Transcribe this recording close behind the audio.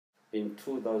In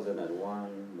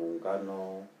 2001,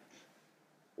 Muungano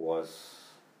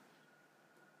was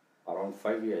around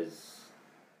 5 years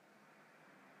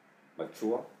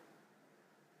mature,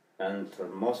 and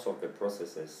most of the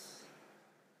processes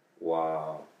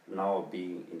were now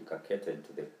being inculcated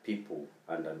to the people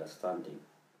and understanding.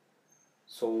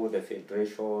 So the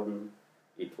federation,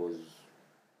 it was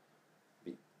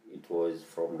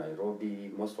from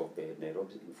Nairobi, most of the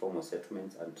Nairobi informal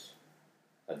settlements, and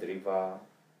at the river,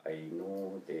 I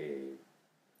know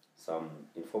some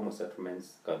informal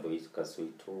settlements,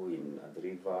 Kasuitu in the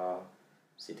river,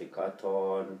 City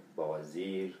Carton,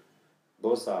 Bawazir.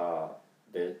 Those are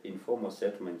the informal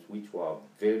settlements which were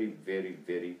very, very,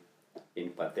 very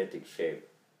in pathetic shape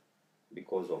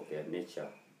because of their nature,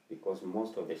 because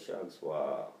most of the shells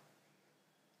were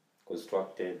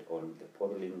constructed on the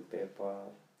polythene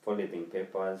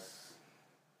papers,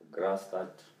 grass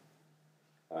that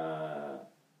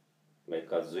like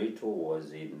Azuito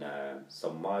was in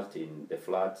submerged in the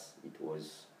floods. It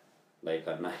was like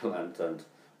an island, and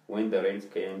when the rains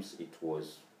came, it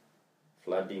was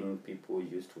flooding. People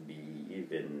used to be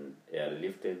even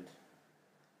airlifted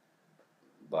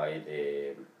by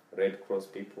the Red Cross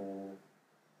people.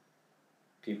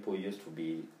 People used to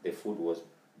be, the food was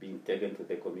being taken to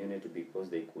the community because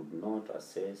they could not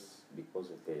access because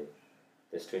of the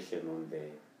situation on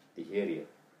the area.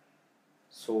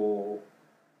 So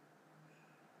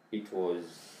it was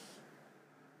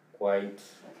quite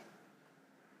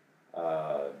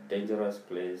a dangerous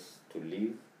place to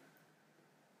live,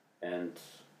 and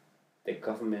the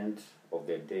government of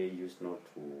the day used not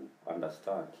to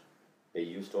understand. They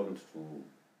used only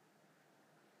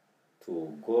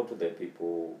to go to the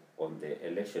people on the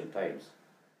election times,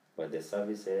 but the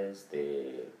services,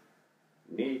 they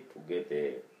need to get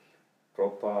the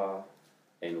proper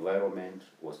environment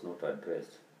was not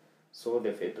addressed. So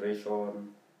the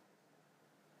federation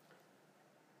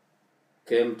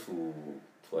came to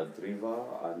a river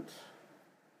and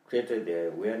created the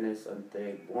awareness, and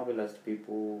the mobilized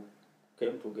people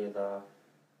came together,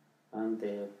 and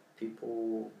the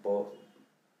people both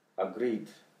agreed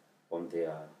on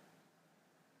their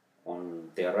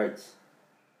rights.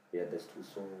 They understood.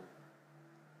 So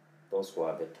those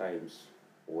were the times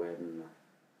when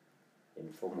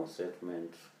informal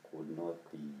settlement could not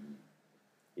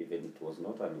be, even it was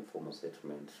not an informal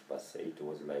settlement per se, it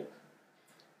was like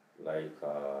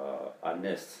a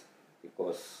nest,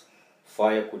 because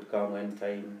fire could come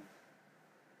anytime.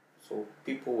 So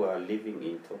people were living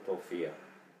in total fear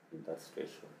in that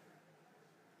situation.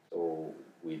 So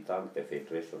we thank the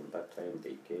federation. That time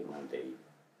they came and they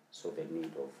saw the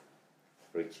need of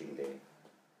reaching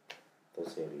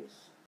those areas.